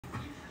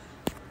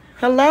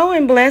Hello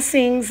and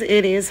blessings.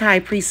 It is High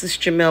Priestess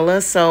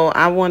Jamila. So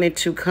I wanted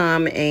to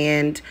come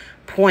and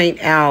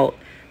point out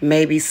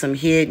maybe some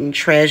hidden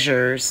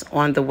treasures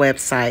on the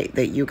website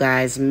that you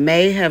guys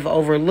may have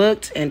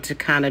overlooked and to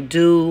kind of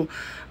do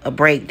a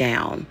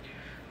breakdown.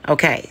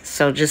 Okay,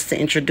 so just to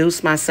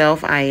introduce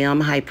myself, I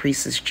am High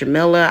Priestess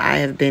Jamila. I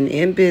have been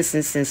in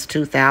business since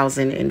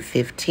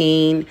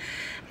 2015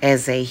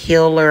 as a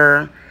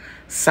healer,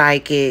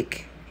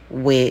 psychic,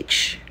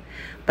 witch,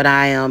 but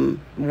I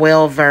am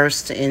well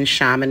versed in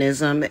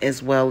shamanism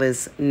as well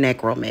as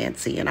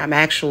necromancy. And I'm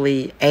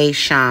actually a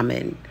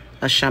shaman,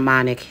 a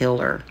shamanic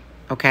healer.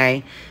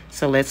 Okay,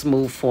 so let's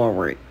move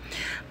forward.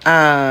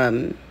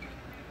 Um,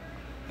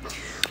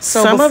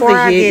 so some of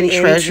the hidden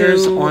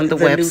treasures on the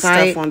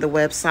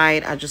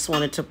website, I just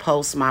wanted to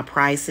post my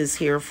prices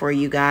here for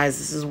you guys.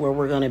 This is where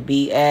we're going to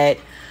be at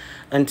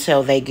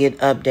until they get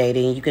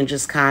updated. You can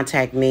just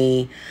contact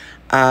me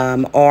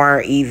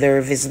or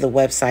either visit the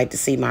website to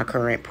see my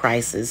current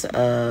prices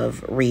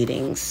of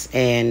readings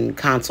and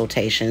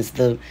consultations.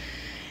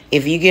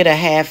 If you get a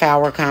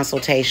half-hour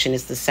consultation,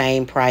 it's the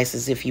same price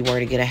as if you were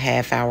to get a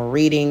half-hour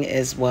reading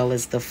as well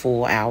as the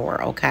full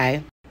hour,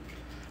 okay?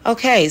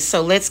 Okay,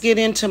 so let's get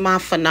into my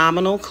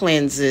phenomenal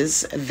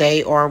cleanses.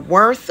 They are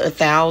worth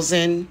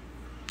 $1,000,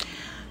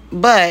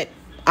 but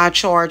I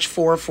charge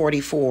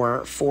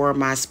 $444 for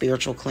my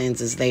spiritual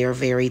cleanses. They are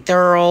very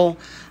thorough.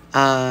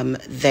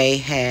 They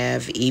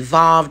have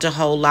evolved a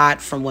whole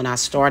lot from when I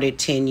started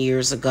 10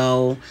 years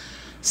ago.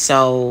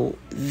 So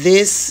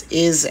this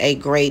is a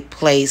great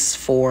place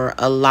for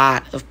a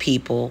lot of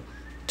people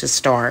to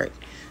start.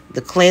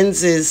 The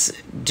cleanses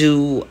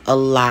do a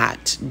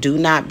lot. Do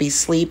not be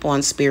sleep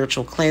on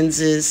spiritual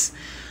cleanses.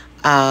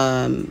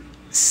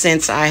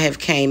 Since I have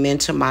came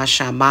into my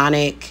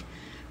shamanic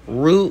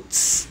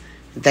roots,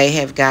 they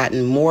have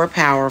gotten more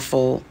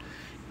powerful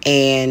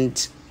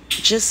and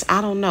just,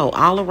 I don't know,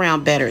 all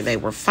around better. They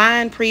were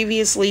fine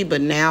previously,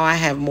 but now I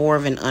have more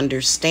of an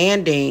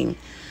understanding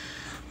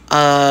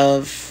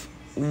of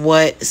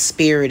what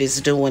spirit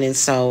is doing. And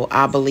so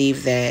I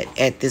believe that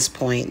at this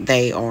point,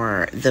 they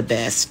are the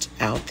best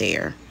out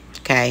there.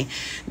 Okay.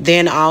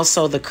 Then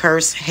also the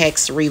curse,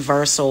 hex,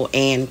 reversal,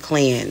 and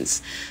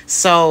cleanse.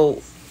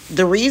 So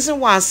the reason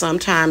why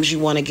sometimes you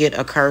want to get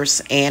a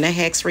curse and a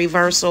hex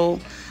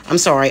reversal,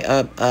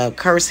 a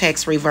curse,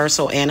 hex,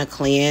 reversal, and a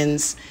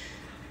cleanse,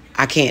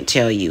 I can't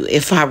tell you.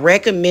 If I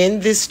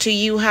recommend this to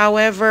you,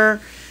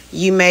 however,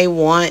 you may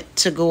want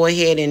to go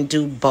ahead and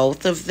do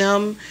both of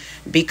them,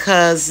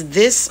 because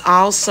this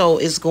also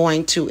is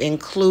going to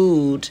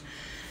include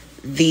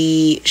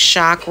the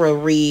chakra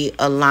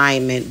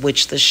realignment,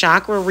 which the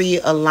chakra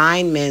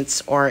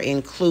realignments are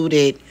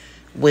included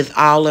with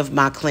all of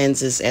my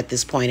cleanses at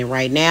this point. And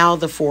right now,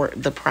 the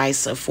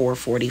price of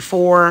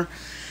 $444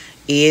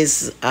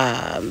 is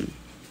the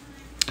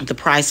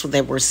price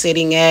that we're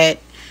sitting at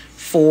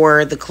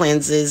for the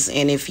cleanses.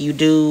 And if you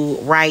do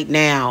right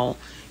now,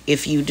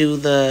 if you do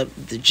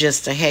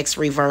just a hex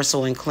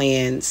reversal and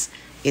cleanse,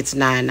 it's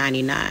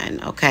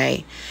 $9.99.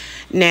 Okay.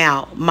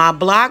 Now, my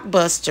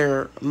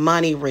blockbuster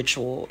money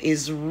ritual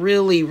is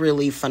really,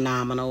 really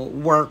phenomenal.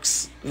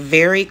 Works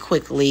very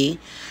quickly.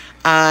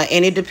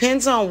 And it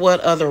depends on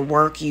what other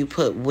work you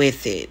put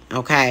with it.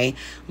 Okay.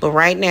 But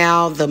right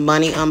now, the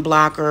money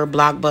unblocker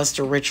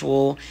blockbuster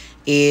ritual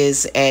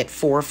is at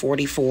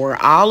 $444.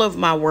 All of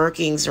my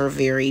workings are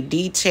very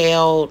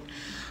detailed.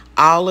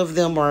 All of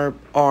them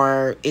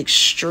are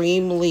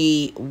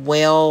extremely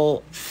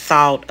well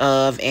thought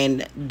of,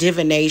 and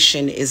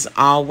divination is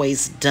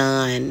always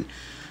done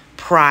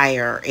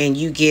prior, and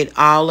you get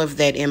all of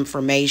that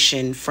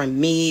information from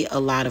me, a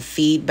lot of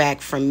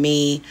feedback from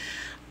me,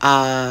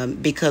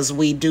 because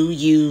we do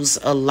use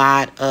a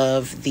lot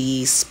of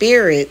the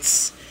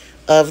spirits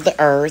of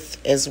the earth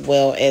as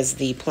well as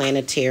the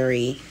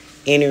planetary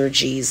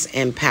energies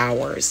and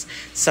powers.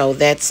 So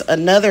that's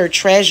another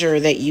treasure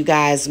that you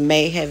guys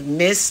may have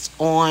missed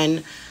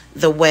on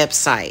the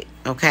website.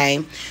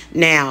 Okay.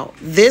 Now,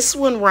 this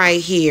one right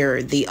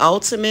here, the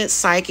ultimate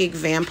psychic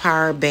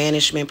vampire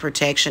banishment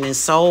protection and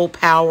soul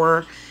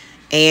power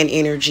and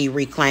energy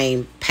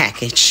reclaim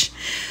package.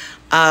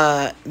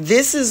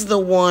 This is the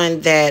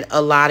one that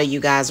a lot of you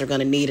guys are going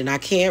to need, and I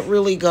can't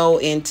really go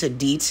into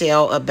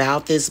detail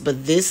about this,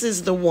 but this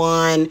is the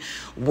one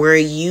where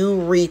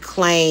you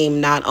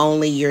reclaim not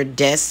only your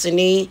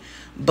destiny,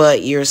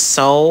 but your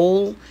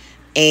soul,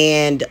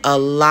 and a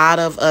lot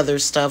of other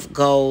stuff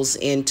goes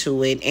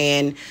into it.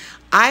 And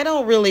I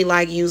don't really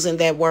like using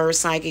that word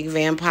psychic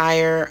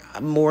vampire,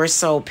 more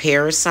so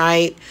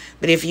parasite.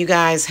 But if you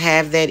guys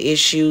have that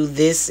issue,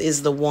 this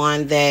is the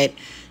one that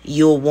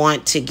you'll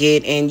want to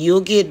get, and you'll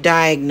get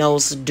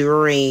diagnosed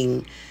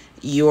during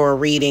your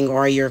reading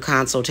or your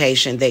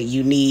consultation that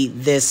you need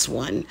this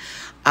one.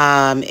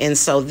 And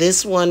so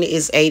this one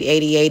is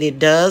 $888. It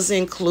does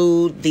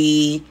include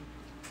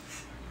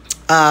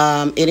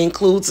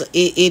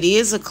it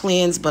is a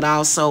cleanse, but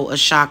also a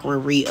chakra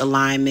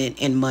realignment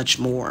and much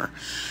more.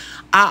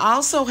 I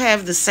also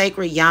have the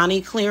Sacred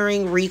Yoni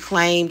Clearing,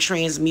 Reclaim,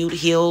 Transmute,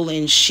 Heal,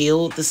 and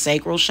Shield the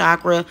Sacral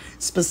Chakra,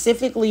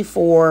 specifically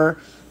for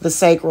the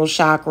Sacral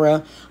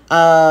Chakra.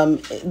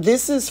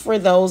 This is for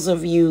those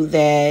of you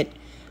that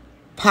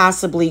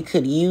possibly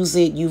could use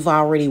it. You've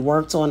already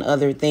worked on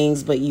other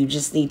things, but you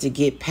just need to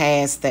get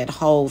past that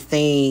whole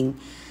thing,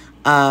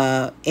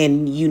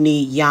 and you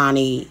need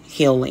Yoni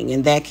healing.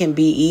 And that can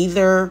be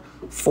either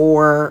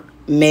for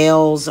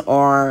males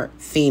or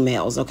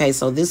females. Okay,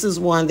 so this is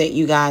one that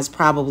you guys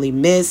probably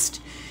missed,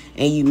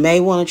 and you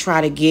may want to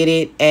try to get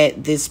it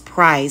at this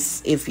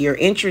price if you're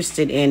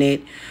interested in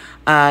it,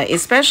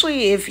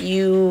 especially if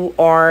you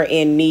are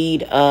in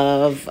need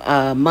of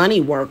money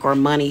work or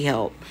money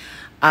help.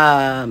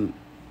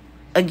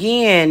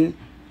 Again,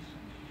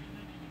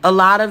 a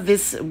lot of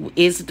this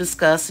is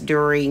discussed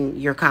during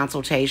your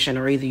consultation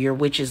or either your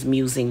witch's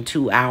musing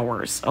 2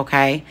 hours,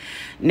 okay?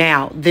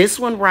 Now, this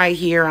one right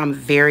here, I'm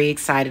very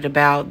excited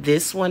about.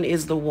 This one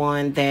is the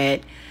one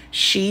that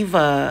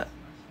Shiva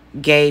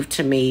gave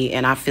to me,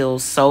 and I feel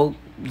so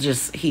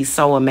he's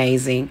so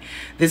amazing.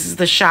 This is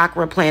the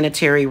Chakra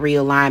Planetary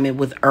Realignment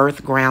with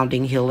Earth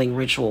Grounding Healing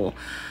Ritual.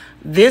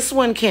 This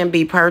one can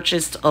be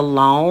purchased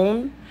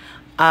alone.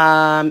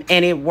 And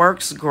it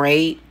works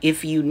great.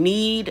 If you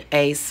need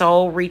a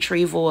soul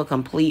retrieval, a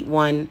complete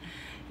one,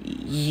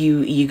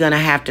 you're going to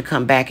have to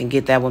come back and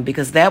get that one,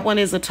 because that one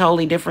is a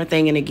totally different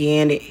thing. And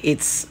again,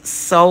 it's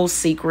so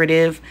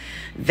secretive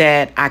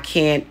that I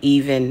can't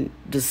even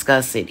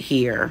discuss it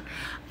here.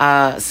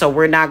 So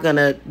we're not going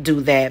to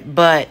do that.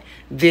 But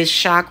this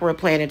Chakra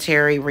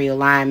Planetary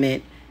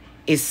Realignment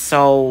is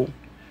so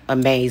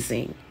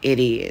amazing. It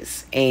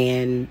is.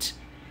 And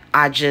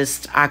I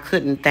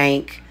couldn't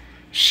thank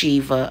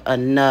Shiva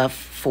enough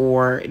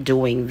for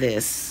doing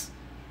this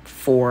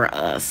for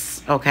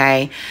us.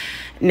 Okay,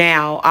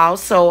 now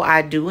also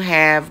I do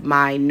have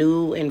my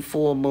new and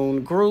full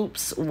moon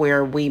groups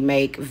where we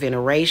make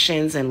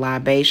venerations and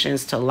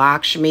libations to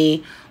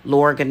Lakshmi,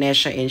 Lord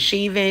Ganesha, and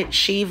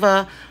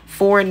Shiva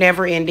for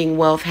never-ending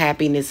wealth,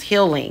 happiness,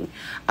 healing.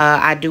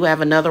 I do have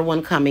another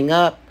one coming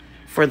up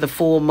for the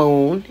full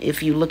moon.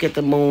 If you look at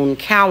the moon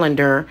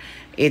calendar,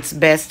 it's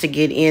best to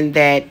get in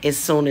that as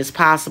soon as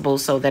possible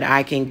so that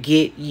I can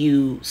get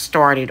you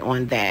started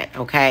on that,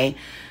 okay?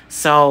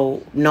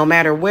 So no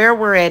matter where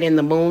we're at in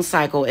the moon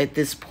cycle at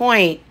this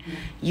point,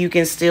 you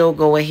can still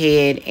go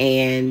ahead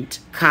and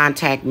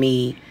contact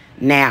me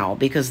now,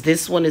 because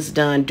this one is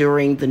done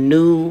during the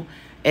new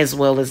as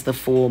well as the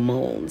full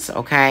moons,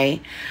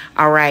 okay?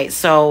 All right,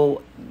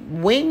 so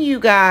when you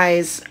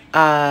guys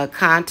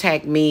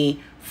contact me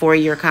for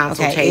your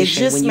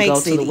consultation, when you go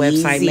to the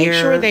website, make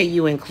sure that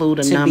you include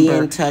a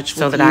number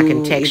so that I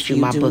can text you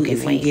my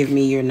booking link. Give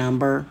me your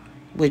number,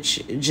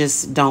 which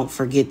just don't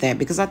forget that,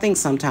 because I think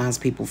sometimes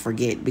people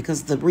forget,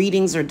 because the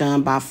readings are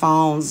done by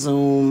phone,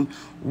 Zoom,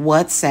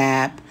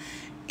 WhatsApp,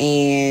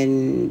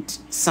 and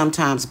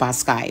sometimes by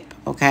Skype,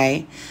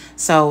 okay?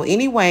 So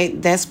anyway,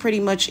 that's pretty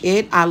much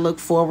it. I look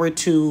forward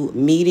to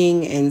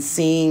meeting and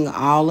seeing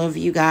all of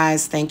you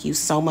guys. Thank you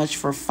so much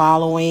for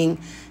following.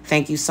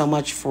 Thank you so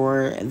much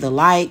for the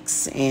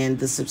likes and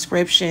the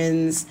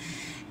subscriptions.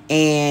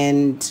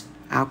 And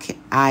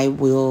I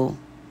will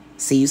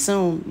see you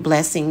soon.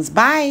 Blessings.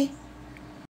 Bye.